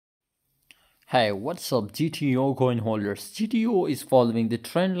Hey, what's up GTO coin holders? GTO is following the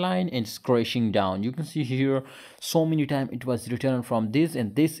trend line and it's crashing down. You can see here so many times it was returned from this,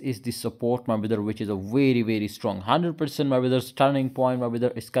 and this is the support, my brother, which is a very strong 100%, my brother's turning point, my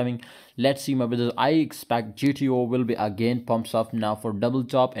brother, is coming. Let's see, my brother. I expect GTO will be again pumps up now for double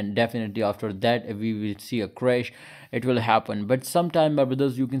top, and definitely after that if we will see a crash, it will happen. But sometime, my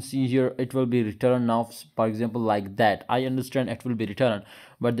brothers, you can see here it will be returned now, for example, like that. I understand it will be returned,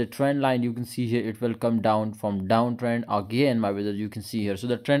 but the trend line, you can see here, it will come down from downtrend again, my brother. You can see here, so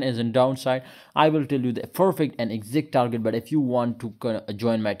the trend is in downside. I will tell you the perfect and exact target, but if you want to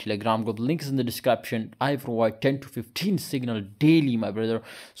join my Telegram group, link is in the description. I provide 10 to 15 signal daily, my brother,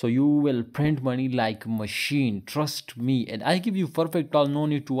 so you will print money like machine, trust me. And I give you perfect call, no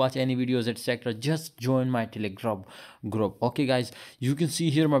need to watch any videos, etc. Just join my Telegram group. Okay guys, you can see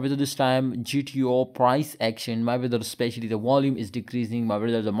here, my brother, this time GTO price action, my brother, especially the volume is decreasing, my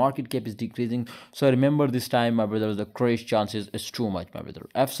brother, the market cap is decreasing. So remember, this time, my brother, the crash chances is too much, my brother.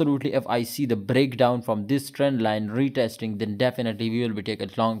 Absolutely, if I see the breakdown from this trend line retesting, then definitely we will be taking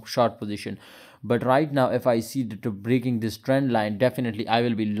a long short position. But right now, if I see that breaking this trend line, definitely I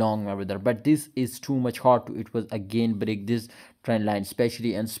will be long, my brother. But this is too much hard to, it was again break this trend line,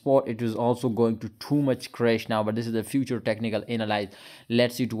 especially in spot. It is also going to too much crash now, but this is the future technical analyze.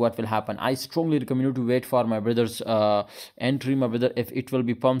 Let's see to what will happen. I strongly recommend you to wait for, my brother's entry, my brother. If it will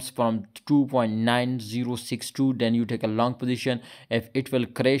be pumps from 2.9062, then you take a long position. If it will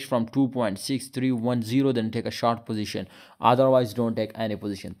crash from 2.6310, then take a short position. Otherwise, don't take any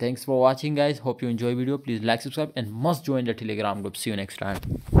position. Thanks for watching, guys. Hope you enjoy video. Please like, subscribe, and must join the Telegram group. See you next time.